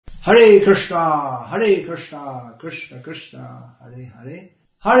Hare Krishna, Krishna Krishna, Hare Hare,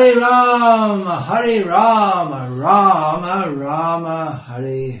 Hare Rama, Rama Rama,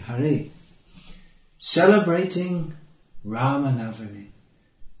 Hare Hare. Celebrating Rama-navami,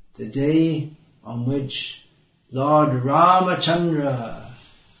 the day on which Lord Ramachandra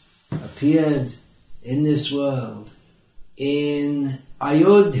appeared in this world in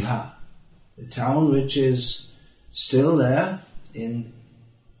Ayodhya, the town which is still there in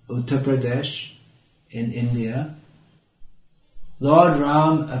Uttar Pradesh in India. Lord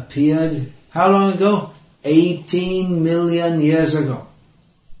Ram appeared how long ago? 18 million years ago.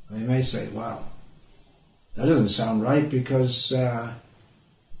 You may say, wow, that doesn't sound right because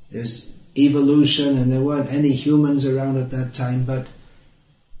there's evolution and there weren't any humans around at that time, but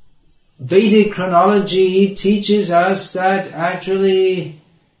Vedic chronology teaches us that actually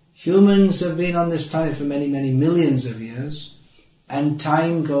humans have been on this planet for many, many millions of years, and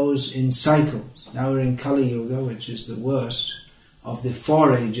time goes in cycles. Now we're in Kali Yuga, which is the worst of the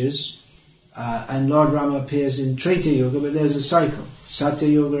four ages, and Lord Rama appears in Treta Yuga, but there's a cycle. Satya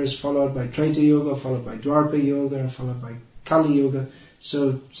Yuga is followed by Treta Yuga, followed by Dwapara Yuga, and followed by Kali Yuga.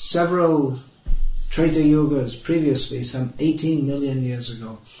 So several Treta Yugas previously, some 18 million years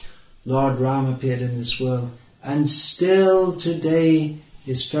ago, Lord Rama appeared in this world, and still today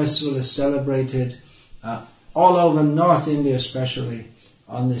his festival is celebrated all over North India, especially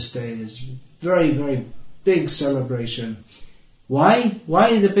on this day. It's very, very big celebration. Why?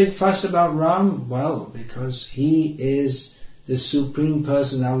 Why the big fuss about Ram? Well, because he is the Supreme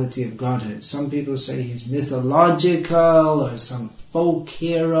Personality of Godhead. Some people say he's mythological or some folk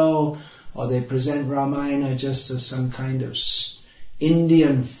hero, or they present Ramayana just as some kind of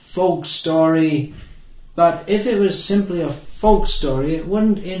Indian folk story. But if it was simply a folk story, it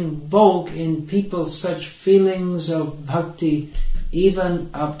wouldn't invoke in people such feelings of bhakti even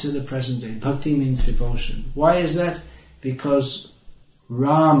up to the present day. Bhakti means devotion. Why is that? Because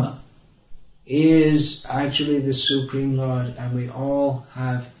Rama is actually the Supreme Lord, and we all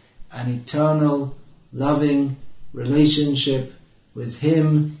have an eternal, loving relationship with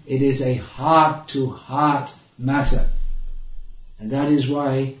Him. It is a heart-to-heart matter. And that is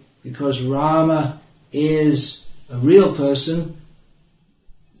why, because Rama is a real person,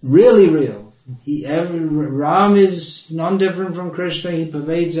 really real. Ram is non-different from Krishna. He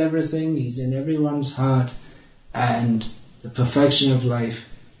pervades everything. He's in everyone's heart. And the perfection of life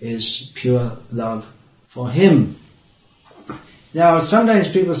is pure love for Him. Now,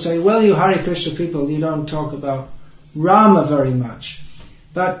 sometimes people say, well, you Hare Krishna people, you don't talk about Rama very much.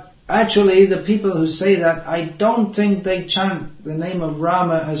 But actually, the people who say that, I don't think they chant the name of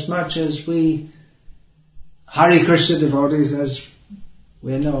Rama as much as we Hare Krishna devotees, as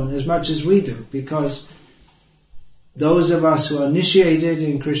we're known, as much as we do. Because those of us who are initiated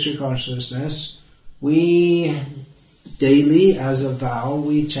in Krishna consciousness, we daily, as a vow,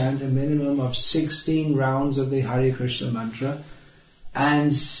 we chant a minimum of 16 rounds of the Hare Krishna mantra,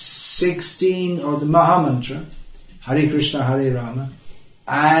 and 16, or the Maha mantra, Hare Krishna, Hare Rama,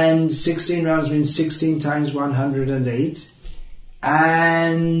 and 16 rounds means 16 times 108,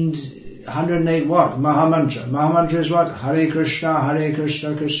 and 108 what? Maha mantra. Maha mantra is what? Hare Krishna,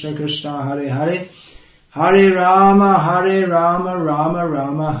 Krishna Krishna, Hare Hare, Hare Rama, Rama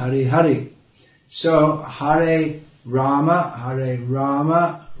Rama, Hare Hare. So, Hare Rama,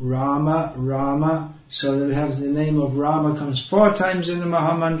 Rama Rama. So that we have the name of Rama comes 4 times in the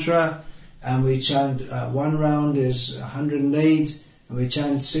Maha mantra, and we chant, one round is 108, and we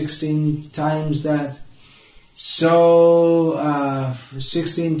chant 16 times that. So,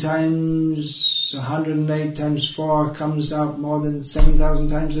 16 times 108 times 4 comes out more than 7,000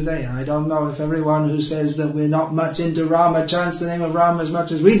 times a day. And I don't know if everyone who says that we're not much into Rama chants the name of Rama as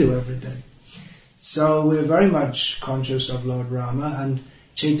much as we do every day. So we're very much conscious of Lord Rama, and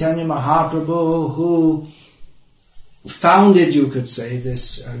Chaitanya Mahaprabhu, who founded, you could say,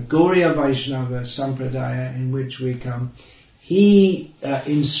 this Gauriya Vaishnava Sampradaya in which we come, he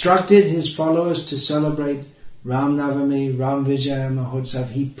instructed his followers to celebrate Ram-navami, Ram Vijaya Mahotsav.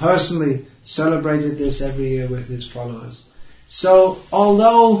 He personally celebrated this every year with his followers. So,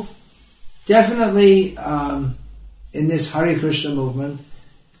 although definitely in this Hare Krishna movement,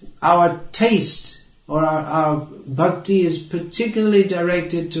 our taste or our bhakti is particularly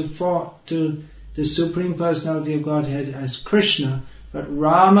directed to the Supreme Personality of Godhead as Krishna, but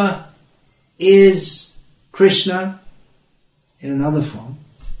Rama is Krishna in another form,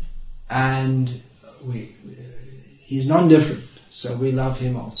 and he's non-different, so we love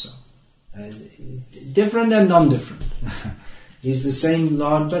him also. Different and non-different. He's the same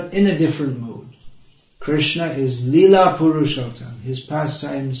Lord, but in a different mood. Krishna is Lila Purushottam. His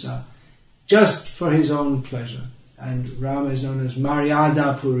pastimes are just for his own pleasure. And Rama is known as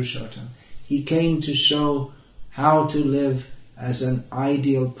Maryada Purushottam. He came to show how to live as an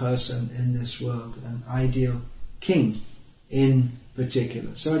ideal person in this world, an ideal king in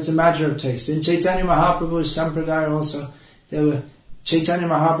particular. So it's a matter of taste. In Chaitanya Mahaprabhu's Sampradaya also, there were Chaitanya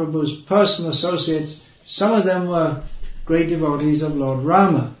Mahaprabhu's personal associates. Some of them were great devotees of Lord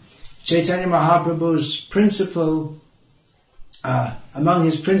Rama. Chaitanya Mahaprabhu's among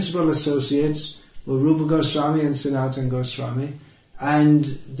his principal associates were Rupa Goswami and Sanatana Goswami, and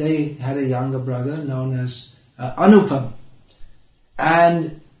they had a younger brother known as Anupam.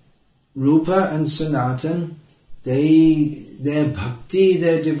 And Rupa and Sanatana, their bhakti,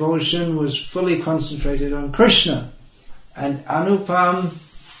 their devotion was fully concentrated on Krishna. And Anupam,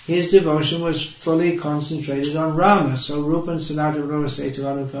 his devotion was fully concentrated on Rama. So Rupa and Sanatana would always say to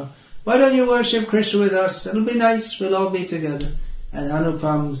Anupam, why don't you worship Krishna with us? It'll be nice, we'll all be together. And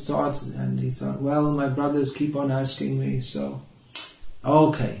Anupam thought, well, my brothers keep on asking me, so,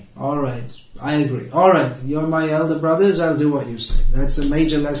 okay, alright, I agree. Alright, you're my elder brothers, I'll do what you say. That's a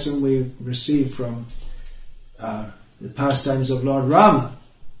major lesson we received from the pastimes of Lord Rama,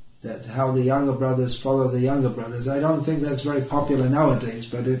 that how the younger brothers follow the younger brothers. I don't think that's very popular nowadays,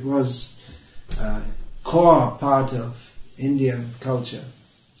 but it was a core part of Indian culture.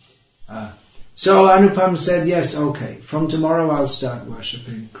 So Anupam said, yes, okay, from tomorrow I'll start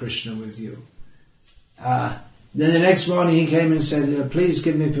worshipping Krishna with you. Then the next morning he came and said, please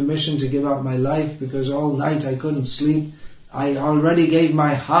give me permission to give up my life, because all night I couldn't sleep. I already gave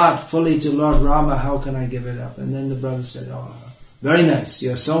my heart fully to Lord Rama, how can I give it up? And then the brother said, oh, very nice,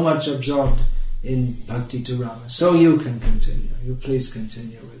 you're so much absorbed in bhakti to Rama, so you can continue, you please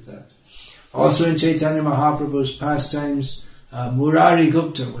continue with that. Also in Chaitanya Mahaprabhu's pastimes, Murari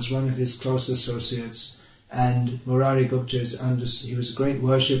Gupta was one of his close associates, and Murari Gupta he was a great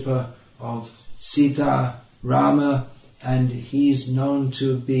worshipper of Sita, Rama, and he's known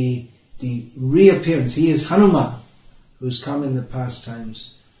to be the reappearance. He is Hanuman, who's come in the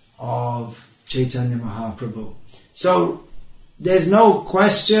pastimes of Chaitanya Mahaprabhu. So there's no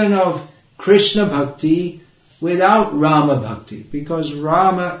question of Krishna Bhakti without Rama Bhakti, because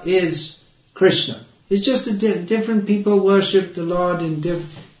Rama is Krishna. It's just different people worship the Lord in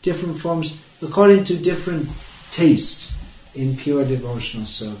different forms according to different taste in pure devotional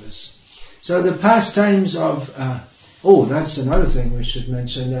service. So the pastimes of, that's another thing we should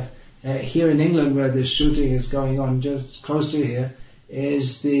mention, that here in England where the shooting is going on just close to here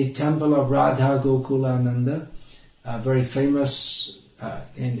is the temple of Radha Gokulananda, very famous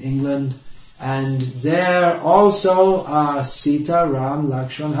in England. And there also are Sita, Ram,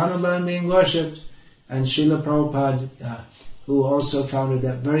 Lakshman, Hanuman being worshipped. And Srila Prabhupada, who also founded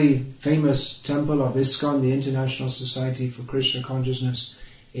that very famous temple of ISKCON, the International Society for Krishna Consciousness,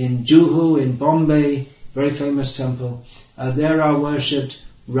 in Juhu, in Bombay, very famous temple. There are worshipped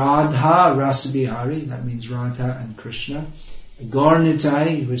Radha Rasabihari, that means Radha and Krishna,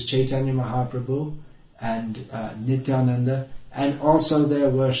 Gaur-Nitai, who is Chaitanya Mahaprabhu, and Nityananda, and also there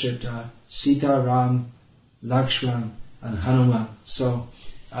worshipped Sita, Ram, Lakshman, and Hanuman. So,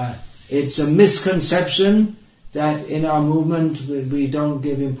 it's a misconception that in our movement we don't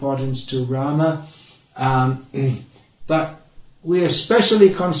give importance to Rama, but we especially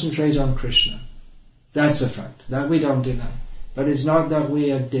concentrate on Krishna. That's a fact, that we don't deny. But it's not that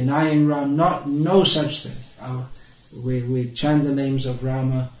we are denying Rama, no such thing. We chant the names of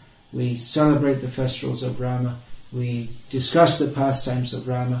Rama, we celebrate the festivals of Rama, we discuss the pastimes of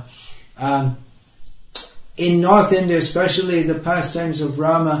Rama. In North India especially, the pastimes of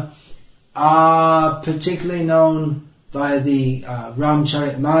Rama are particularly known by the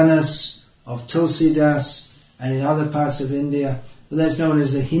Ramcharitmanas of Tulsidas, and in other parts of India, but that's known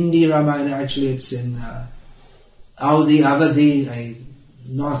as the Hindi Ramayana. Actually it's in Avadi, a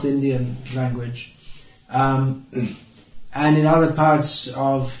North Indian language. And in other parts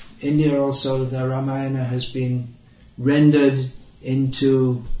of India also, the Ramayana has been rendered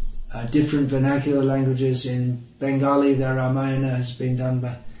into different vernacular languages. In Bengali, the Ramayana has been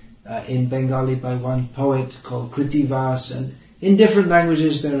done in Bengali by one poet called Kritivas, and in different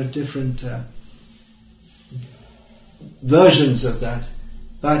languages there are different versions of that.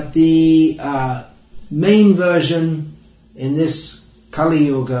 But the main version in this Kali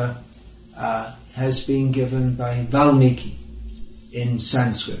Yuga has been given by Valmiki in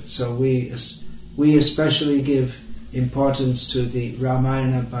Sanskrit. So we especially give importance to the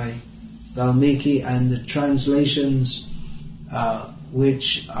Ramayana by Valmiki, and the translations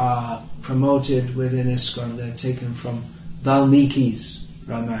which are promoted within ISKCON, they're taken from Valmiki's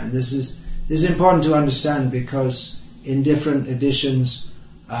Ramayana. This This is important to understand because in different editions,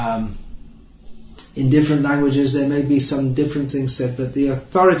 in different languages, there may be some different things said, but the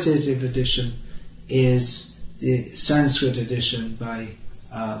authoritative edition is the Sanskrit edition by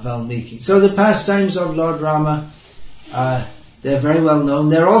Valmiki. So the pastimes of Lord Rama, they're very well known.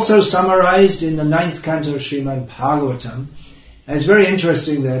 They're also summarized in the 9th canto of Srimad Bhagavatam. And it's very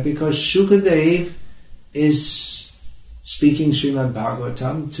interesting there because Shukadev is speaking Srimad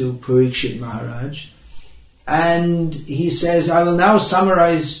Bhagavatam to Parikshit Maharaj, and he says, I will now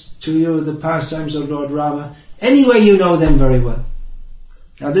summarize to you the pastimes of Lord Rama anyway you know them very well.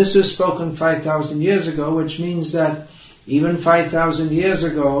 Now this was spoken 5,000 years ago, which means that even 5,000 years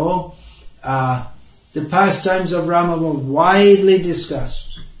ago, the pastimes of Rama were widely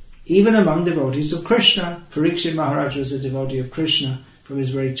discussed, even among devotees of Krishna. Parikshit Maharaj was a devotee of Krishna from his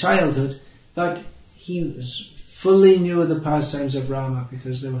very childhood, but he fully knew the pastimes of Rama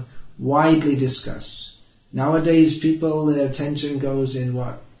because they were widely discussed. Nowadays people, their attention goes in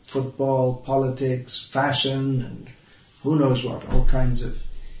what? Football, politics, fashion, and who knows what, all kinds of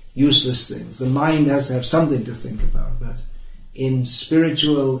useless things. The mind has to have something to think about, but in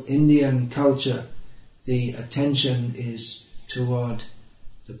spiritual Indian culture, the attention is toward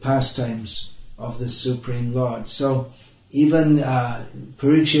the pastimes of the Supreme Lord. So even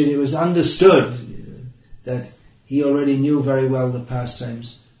Parikshit, it was understood that he already knew very well the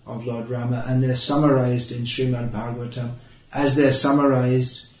pastimes of Lord Rama, and they're summarized in Srimad Bhagavatam as they're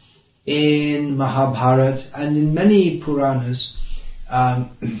summarized in Mahabharata and in many Puranas. And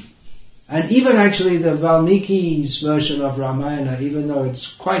even actually the Valmiki's version of Ramayana, even though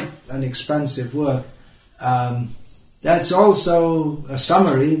it's quite an expansive work, that's also a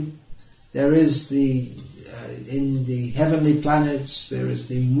summary. There is the in the heavenly planets, there is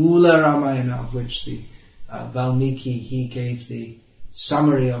the Mula Ramayana, of which the Valmiki, he gave the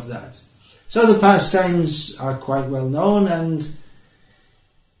summary of that. So the pastimes are quite well known, and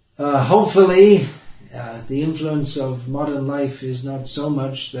hopefully the influence of modern life is not so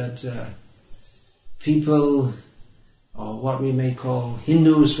much that people, or what we may call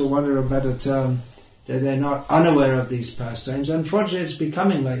Hindus for want of a better term, that they're not unaware of these pastimes. Unfortunately, it's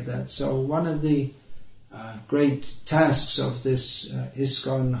becoming like that. So one of the great tasks of this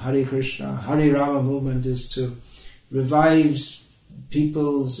ISKCON, Hare Krishna, Hare Rama movement is to revive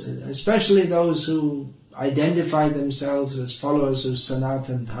people's, especially those who identify themselves as followers of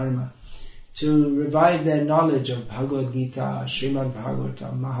Sanatana Dharma, to revive their knowledge of Bhagavad Gita, Srimad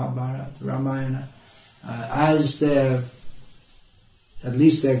Bhagavatam, Mahabharata, Ramayana, as their, at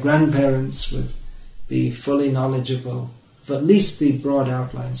least their grandparents would be fully knowledgeable of at least the broad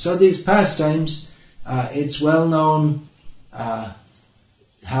outline. So these pastimes, it's well known how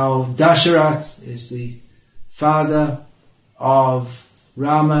Dasharath is the father of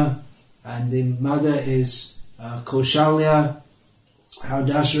Rama and the mother is Kaushalya, how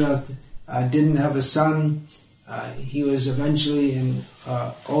Dasharath didn't have a son. He was eventually in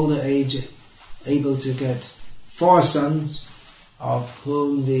older age able to get 4 sons, of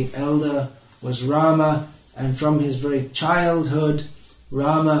whom the elder was Rama, and from his very childhood,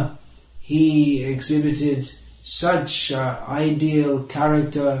 Rama, he exhibited such ideal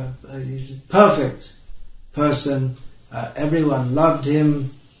character, perfect person. Everyone loved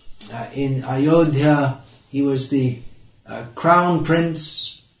him. In Ayodhya, he was the crown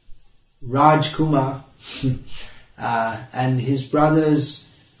prince, Rajkumar, and his brothers,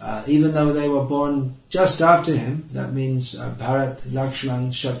 even though they were born just after him, that means Bharat,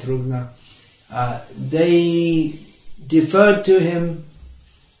 Lakshman, Shatrughna, they deferred to him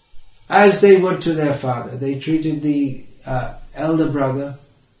as they would to their father. They treated the elder brother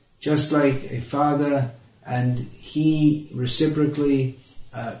just like a father, and he reciprocally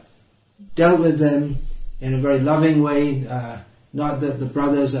dealt with them in a very loving way. Not that the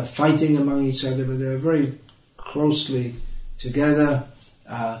brothers are fighting among each other, but they're very closely together.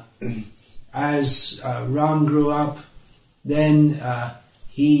 As Ram grew up, then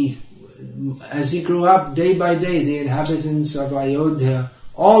as he grew up, day by day, the inhabitants of Ayodhya,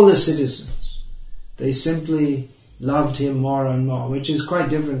 all the citizens, they simply loved him more and more, which is quite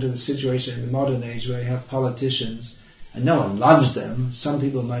different to the situation in the modern age where you have politicians and no one loves them. Some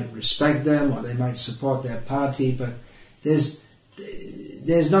people might respect them or they might support their party, but there's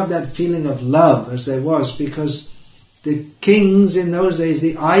not that feeling of love as there was, because the kings in those days,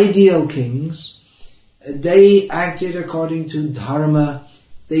 the ideal kings, they acted according to dharma.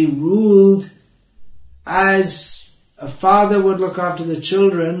 They ruled as a father would look after the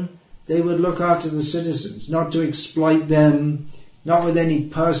children, they would look after the citizens, not to exploit them, not with any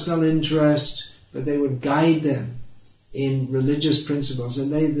personal interest, but they would guide them in religious principles,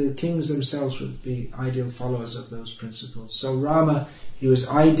 and the kings themselves would be ideal followers of those principles. So Rama, he was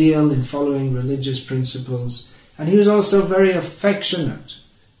ideal in following religious principles, and he was also very affectionate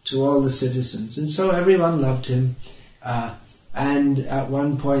to all the citizens, and so everyone loved him. And at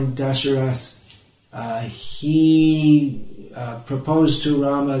one point Dasharath, he proposed to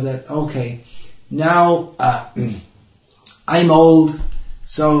Rama that, okay, now I'm old,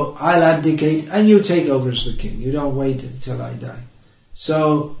 so I'll abdicate and you take over as the king. You don't wait until I die.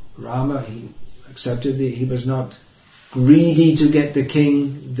 So Rama, he accepted he was not greedy to get the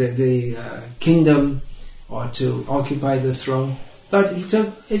kingdom or to occupy the throne, but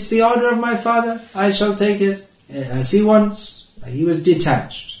it's the order of my father, I shall take it as he wants. He was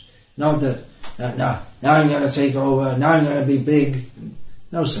detached. Not that, now I'm going to take over, now I'm going to be big.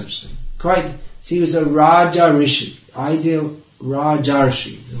 No such thing. He was a Raja Rishi, ideal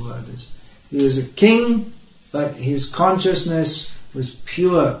Rajarshi, the word is. He was a king, but his consciousness was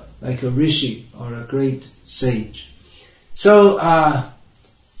pure, like a Rishi or a great sage. So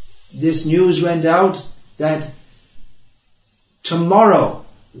this news went out that tomorrow,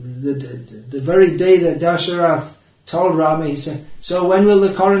 the very day that Dasharath told Rama, he said, so when will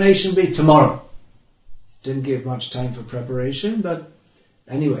the coronation be? Tomorrow. Didn't give much time for preparation, but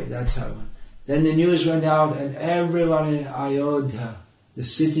anyway, that's how it went. Then the news went out, and everyone in Ayodhya, the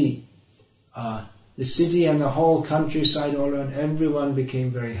city and the whole countryside all around, everyone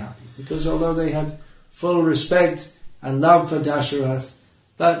became very happy. Because although they had full respect and love for Dasharath,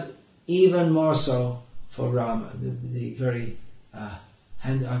 but even more so for Rama, the very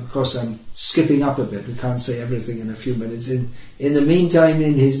and of course I'm skipping up a bit, we can't say everything in a few minutes. In the meantime,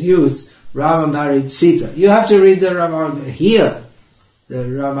 in his youth, Rama married Sita. You have to read the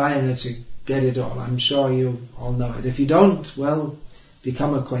Ramayana to get it all. I'm sure you all know it. If you don't, well,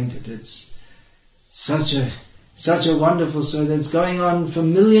 become acquainted. It's such a wonderful story that's going on for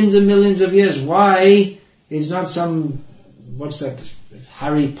millions and millions of years. Why? It's not some,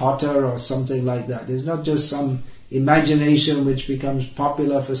 Harry Potter or something like that. It's not just some imagination which becomes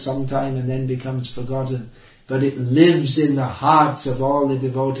popular for some time and then becomes forgotten, but it lives in the hearts of all the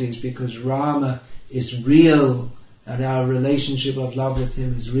devotees because Rama is real and our relationship of love with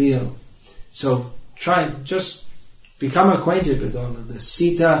him is real. So just become acquainted with all of this.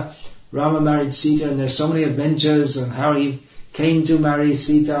 Sita, Rama married Sita, and there's so many adventures on how he came to marry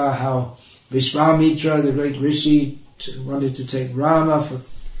Sita, how Vishwamitra, the great rishi, wanted to take Rama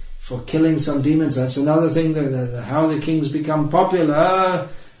for killing some demons. That's another thing, how the kings become popular.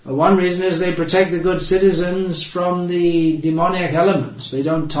 One reason is they protect the good citizens from the demoniac elements. They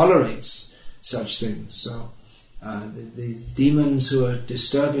don't tolerate such things. So the demons who are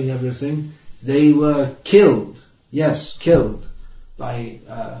disturbing everything, they were killed by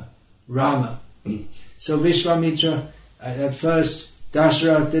Rama. So Vishwamitra, at first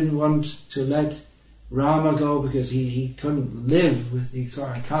Dasharath didn't want to let Rama go because he couldn't live he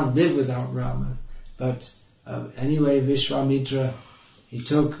thought, I can't live without Rama. But anyway, Vishwamitra, he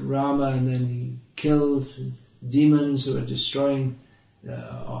took Rama and then he killed demons who were destroying,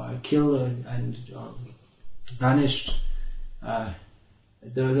 or killed and banished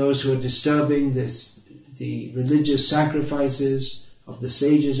those who were disturbing the religious sacrifices of the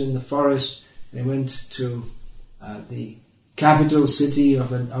sages in the forest. They went to the capital city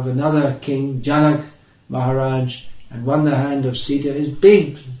of another king, Janak Maharaj, and won the hand of Sita. It's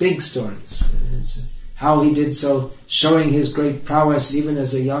big stories. It's how he did so, showing his great prowess even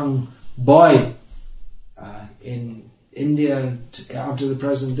as a young boy in India up to the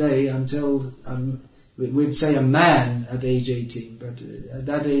present day, until we'd say a man at age 18, but at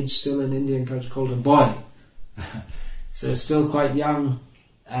that age still in Indian culture called a boy. So still quite young,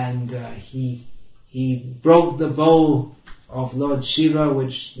 and he broke the bow of Lord Shiva,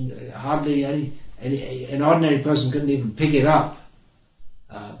 which hardly an ordinary person couldn't even pick it up.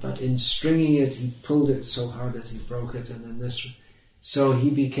 But in stringing it, he pulled it so hard that he broke it, and then so he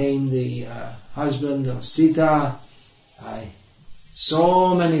became the husband of Sita.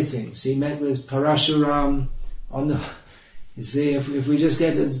 So many things. He met with Parashuram you see, if we just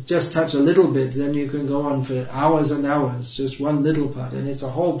get to just touch a little bit, then you can go on for hours and hours, just one little part, and it's a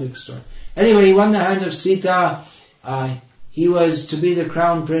whole big story. Anyway, he won the hand of Sita. He was to be the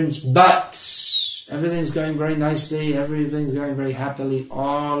crown prince, but everything's going very nicely, everything's going very happily.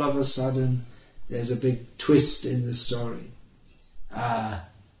 All of a sudden, there's a big twist in the story.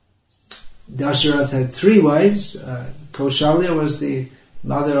 Dasharath had 3 wives. Kaushalya was the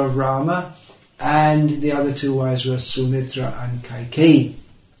mother of Rama, and the other 2 wives were Sumitra and Kaikeyi.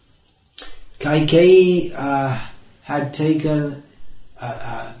 Kaikeyi had taken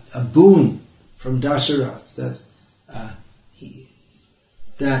a boon from Dasharath that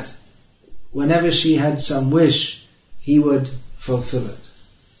that whenever she had some wish, he would fulfill it.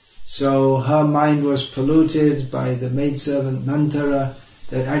 So her mind was polluted by the maidservant Mantara,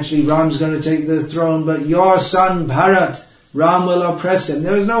 that actually Ram's going to take the throne, but your son Bharat, Ram will oppress him.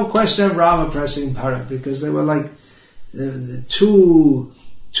 There was no question of Ram oppressing Bharat, because they were like the two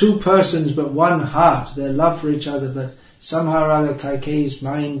persons but one heart, their love for each other, but somehow or other Kaikeyi's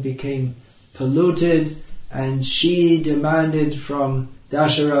mind became polluted, and she demanded from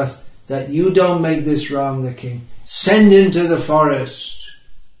Dasharath that you don't make this Ram the king. Send him to the forest.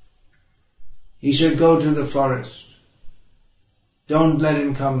 He should go to the forest. Don't let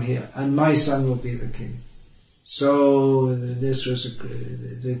him come here, and my son will be the king. So this was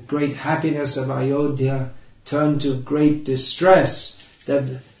the great happiness of Ayodhya turned to great distress,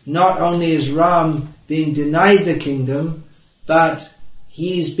 that not only is Ram being denied the kingdom, but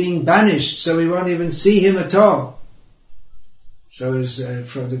he's being banished, so we won't even see him at all. So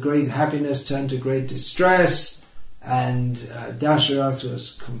from the great happiness turned to great distress, and Dasharath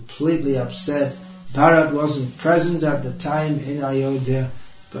was completely upset. Bharat wasn't present at the time in Ayodhya,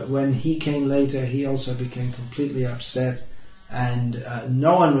 but when he came later, he also became completely upset, and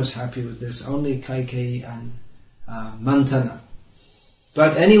no one was happy with this, only Kaikeyi and Mantana.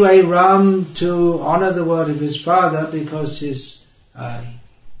 But anyway, Ram, to honor the word of his father, because his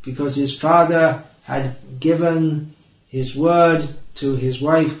father had given his word to his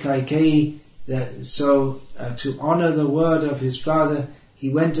wife Kaikeyi, to honor the word of his father, he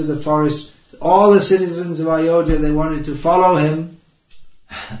went to the forest. All the citizens of Ayodhya, they wanted to follow him,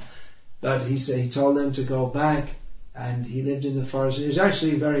 but he told them to go back, and he lived in the forest. He was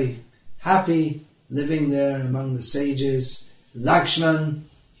actually very happy living there among the sages. Lakshman,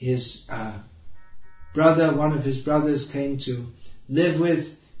 his brother, one of his brothers, came to live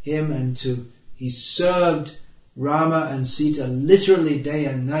with him, and he served Rama and Sita literally day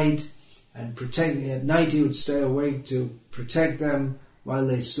and night, and protecting. At night he would stay awake to protect them. While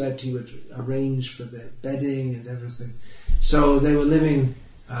they slept, he would arrange for their bedding and everything. So they were living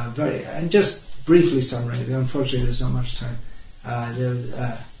and just briefly summarizing, unfortunately there's not much time.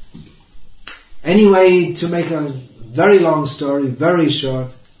 Anyway, to make a very long story very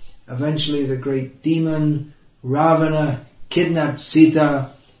short, eventually the great demon Ravana kidnapped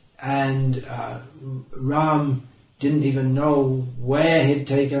Sita, and Ram didn't even know where he'd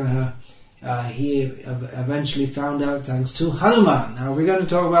taken her. He eventually found out thanks to Hanuman. Now, if we're going to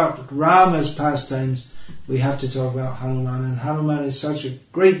talk about Rama's pastimes, we have to talk about Hanuman. And Hanuman is such a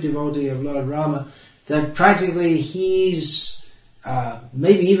great devotee of Lord Rama that practically he's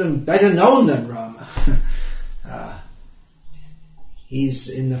maybe even better known than Rama. He's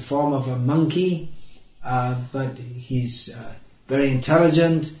in the form of a monkey, but he's very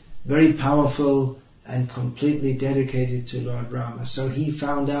intelligent, very powerful, and completely dedicated to Lord Rama. So he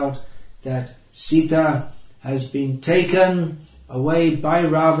found out that Sita has been taken away by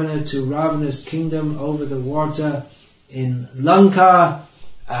Ravana to Ravana's kingdom over the water in Lanka,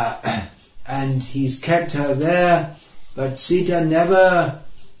 and he's kept her there, but Sita never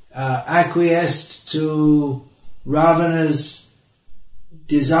acquiesced to Ravana's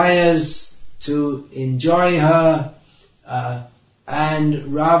desires to enjoy her,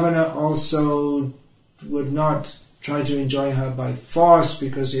 and Ravana also would not try to enjoy her by force,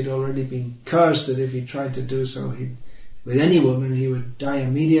 because he'd already been cursed that if he tried to do so with any woman he would die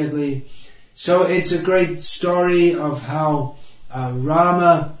immediately. So it's a great story of how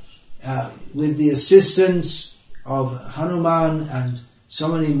Rama, with the assistance of Hanuman and so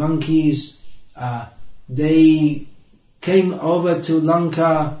many monkeys, they came over to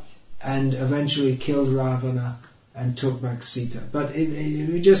Lanka and eventually killed Ravana and took back Sita. But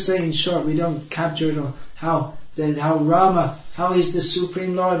we just say in short, we don't capture it all, how Rama, how he's the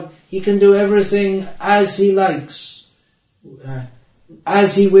Supreme Lord. He can do everything as he likes,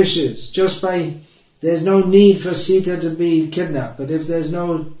 as he wishes. There's no need for Sita to be kidnapped. But if there's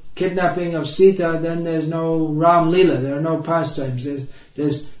no kidnapping of Sita, then there's no Ram Lila, there are no pastimes.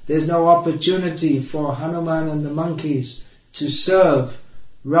 There's no opportunity for Hanuman and the monkeys to serve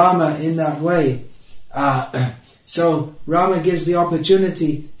Rama in that way. So Rama gives the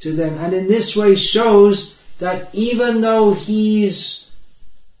opportunity to them, and in this way shows that even though he's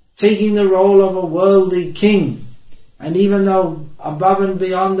taking the role of a worldly king, and even though above and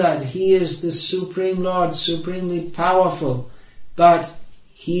beyond that he is the Supreme Lord, supremely powerful, but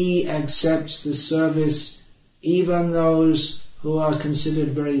he accepts the service, even those who are considered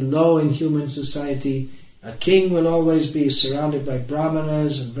very low in human society. A king will always be surrounded by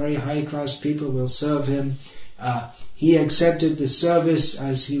brahmanas, and very high class people will serve him. He accepted the service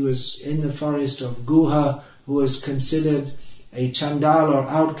as he was in the forest of Guha, who was considered a Chandal or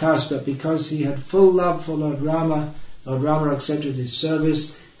outcast, but because he had full love for Lord Rama accepted his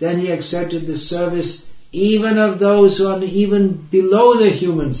service. Then he accepted the service even of those who are even below the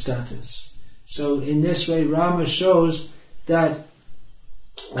human status. So in this way Rama shows that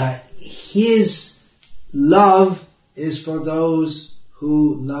his love is for those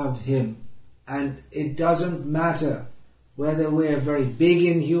who love him. And it doesn't matter whether we're very big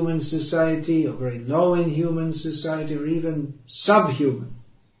in human society or very low in human society or even subhuman.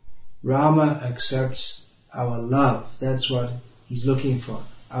 Rama accepts our love. That's what he's looking for.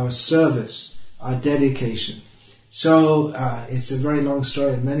 Our service, our dedication. So it's a very long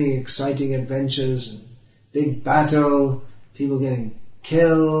story, many exciting adventures, and big battle, people getting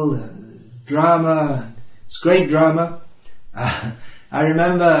killed, and drama. It's great drama. I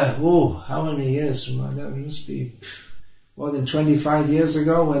remember, how many years? That must be more than 25 years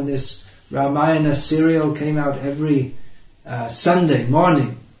ago, when this Ramayana serial came out every Sunday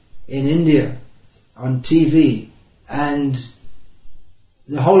morning in India on TV, and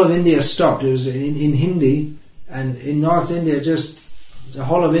the whole of India stopped. It was in Hindi, and in North India, just the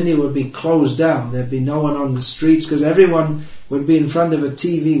whole of India would be closed down. There'd be no one on the streets because everyone would be in front of a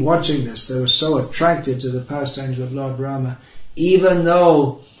TV watching this. They were so attracted to the pastimes of Lord Rama, even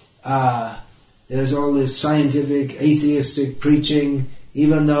though there's all this scientific, atheistic preaching,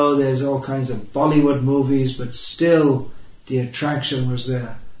 even though there's all kinds of Bollywood movies, but still the attraction was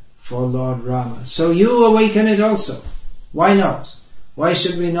there for Lord Rama. So you awaken it also. Why not? Why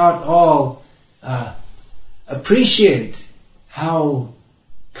should we not all appreciate how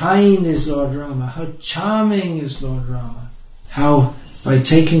kind is Lord Rama, how charming is Lord Rama, how by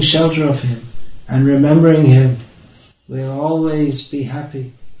taking shelter of him and remembering him, we'll always be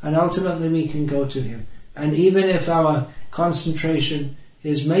happy, and ultimately we can go to him. And even if our concentration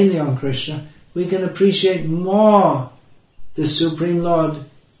is mainly on Krishna, we can appreciate more the Supreme Lord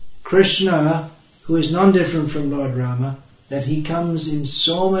Krishna, who is non-different from Lord Rama, that he comes in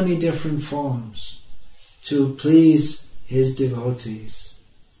so many different forms to please his devotees.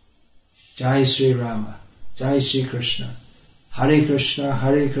 Jai Sri Rama, Jai Sri Krishna, Hare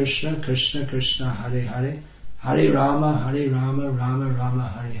Krishna, Krishna Krishna, Hare Hare, Hare Rama, Rama Rama,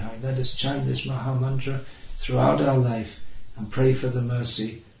 Hare Hare. Let us chant this Maha Mantra throughout our life and pray for the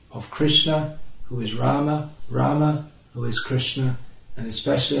mercy of Krishna, who is Rama, Rama, who is Krishna, and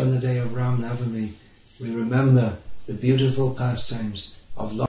especially on the day of Rama-navami, we remember the beautiful pastimes of Lord